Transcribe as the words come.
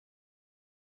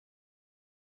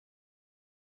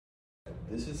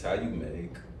This is how you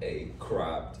make a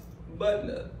cropped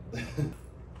button-up.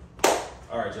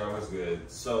 All right, y'all, what's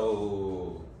good?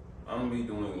 So I'm gonna be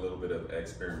doing a little bit of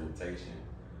experimentation.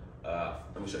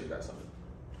 Let me show you guys something.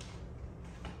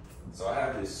 So I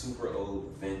have this super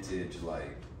old vintage,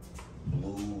 like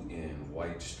blue and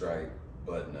white stripe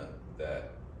button-up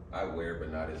that I wear,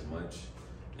 but not as much.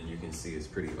 And you can see it's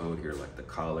pretty old here, like the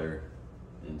collar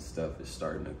and stuff is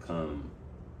starting to come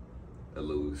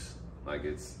loose. Like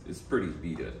it's pretty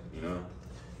beat up, you know?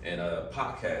 And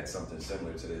Pac had something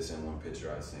similar to this in one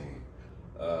picture I seen.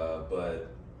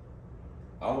 But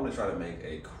I want to try to make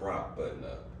a crop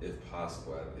button-up, if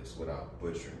possible, at least, without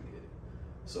butchering it.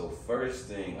 So first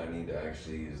thing I need to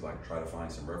actually is like try to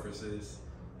find some references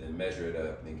and measure it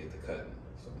up and get the cutting.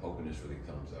 So I'm hoping this really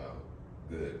comes out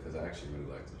good because I actually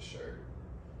really like this shirt.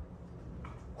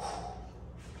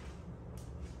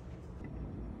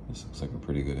 This looks like a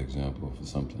pretty good example for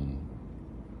something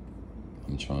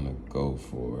I'm trying to go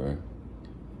for.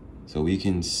 So we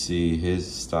can see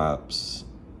his stops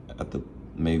at the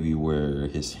maybe where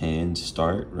his hands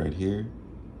start right here.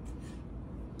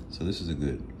 So this is a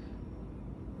good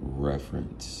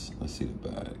reference. Let's see the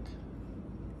back.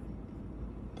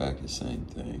 Back is same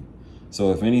thing.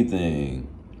 So if anything,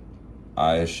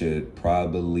 I should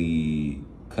probably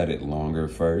cut it longer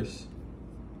first,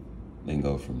 then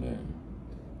go from there.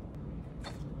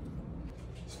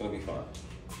 It's gonna be fine.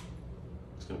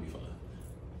 It's gonna be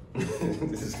fine.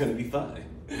 This is gonna be fine.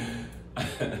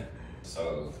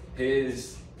 So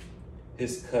his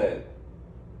cut,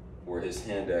 where his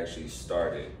hand actually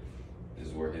started, is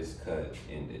where his cut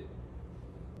ended.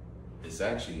 It's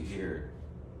actually here.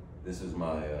 This is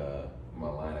my my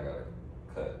line I gotta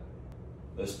cut.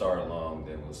 Let's start long,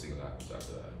 then we'll see what happens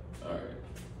after that. All right.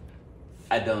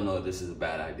 I don't know if this is a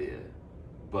bad idea,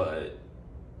 but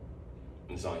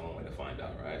there's only one way to find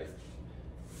out, right?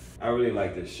 I really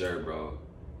like this shirt, bro.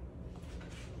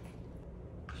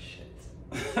 Shit.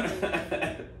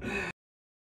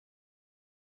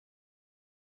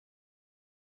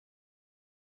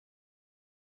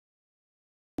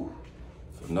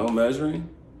 For no measuring,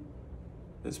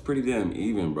 it's pretty damn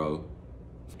even, bro.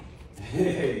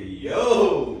 Hey,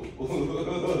 yo!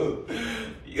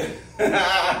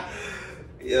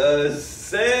 Yo,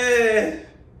 say,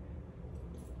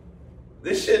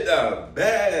 this shit not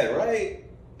bad, right?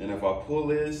 And if I pull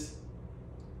this,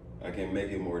 I can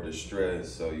make it more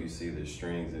distressed, so you see the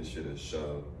strings and shit is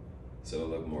show, so it'll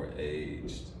look more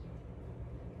aged.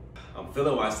 I'm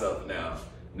feeling myself now.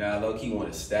 Now I low-key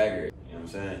want to stagger it, you know what I'm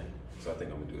saying? So I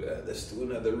think I'm gonna do that. Let's do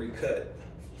another recut.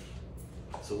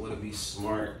 So what would be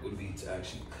smart would be to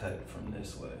actually cut from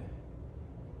this way.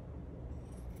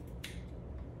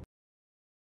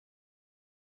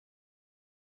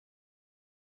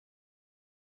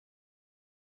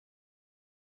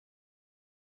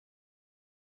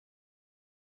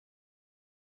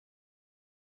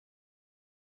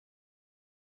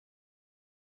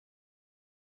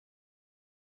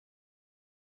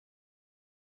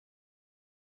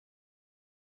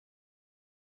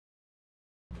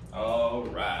 All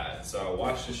right, so I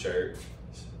washed the shirt,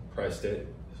 pressed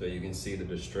it, so you can see the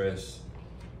distress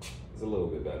is a little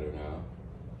bit better now.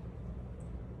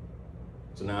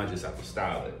 So now I just have to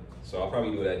style it. So I'll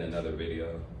probably do that in another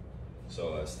video.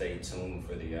 So stay tuned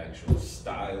for the actual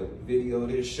style video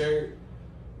of this shirt.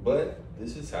 But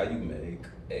this is how you make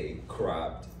a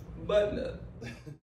cropped button-up.